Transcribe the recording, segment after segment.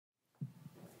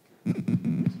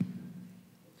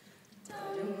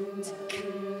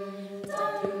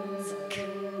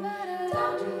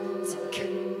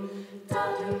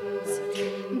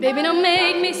Baby, don't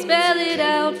make me spell it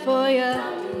out for you.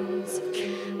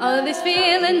 All of these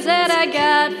feelings that I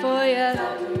got for you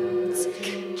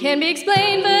can't be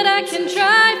explained, but I can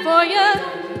try for you.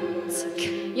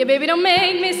 Yeah, baby, don't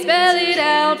make me spell it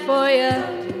out for you.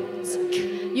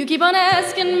 You keep on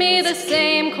asking me the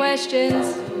same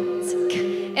questions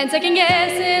and second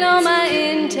guessing all my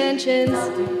intentions.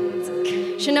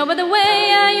 Should know by the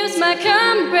way I use my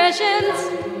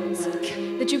compressions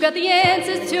that you got the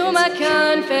answers to my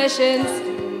confessions.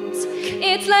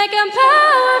 It's like I'm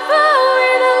powerful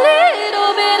with a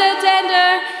little bit of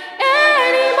tender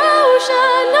and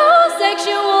emotional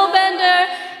sexual bender.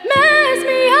 Mess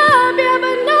me up, yeah,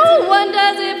 but no one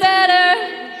does it better.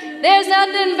 There's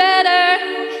nothing better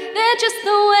than just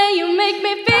the way you make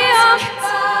me feel.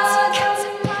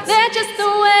 That's just the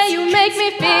way you make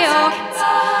me feel.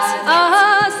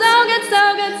 So good,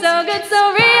 so good, so good,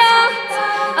 so real.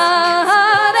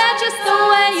 That's just the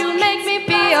way you make me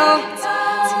feel.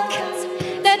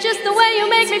 That's just the way you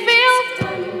make me feel.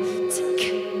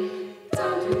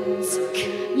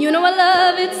 You know I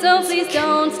love it, so please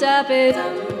don't stop it.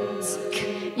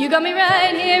 You got me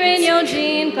right here in your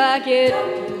jean pocket,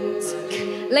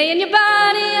 laying your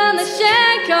body on the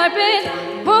shag carpet.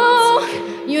 Oh,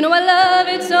 you know I love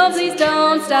it, so please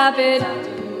don't stop it.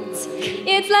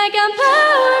 It's like I'm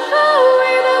powerful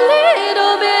with a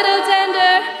little bit of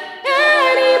tender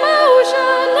and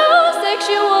emotional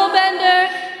sexual bender.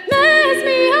 Mess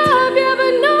me up, yeah,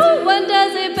 but no one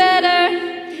does it better.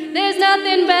 There's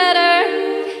nothing better.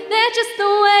 That's just the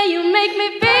way you make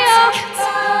me feel.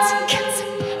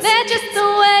 That's just the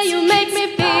way you make me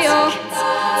feel.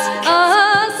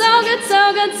 So good,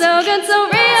 so good, so good, so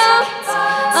real.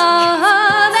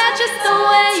 That's just the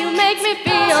way you make me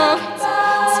feel.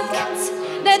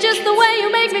 That's just the way you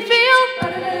make me feel.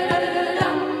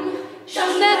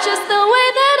 That's just the way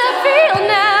that I feel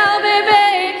now,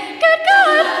 baby. Good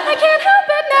God, I can't help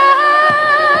it now.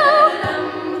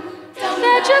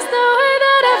 That's just the way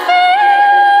that I feel.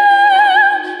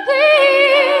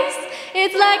 Please,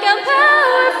 it's like I'm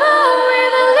powerful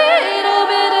with a little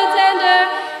bit of tender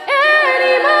and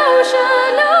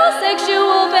emotional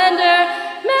sexual bender.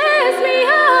 Mess me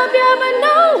up, yeah, but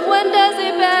no one does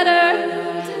it better.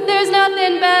 There's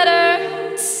nothing better.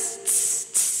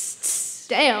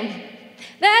 Damn.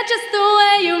 That's just the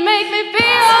way you make me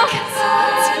feel.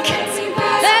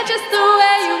 That's just the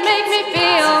way you make me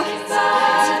feel.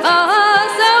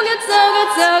 So good, so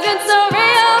good, so good, so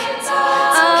real.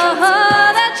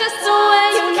 That's just the way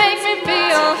you make me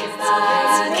feel.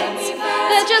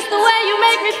 That's just the way you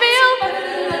make me feel.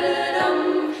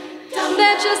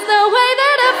 That's just the way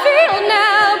that I feel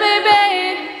now, baby.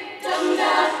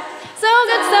 So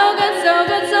good, so good, so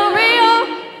good, so real.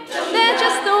 That's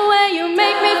just the way you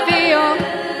make me feel.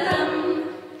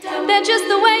 That's just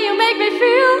the way you make me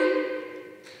feel.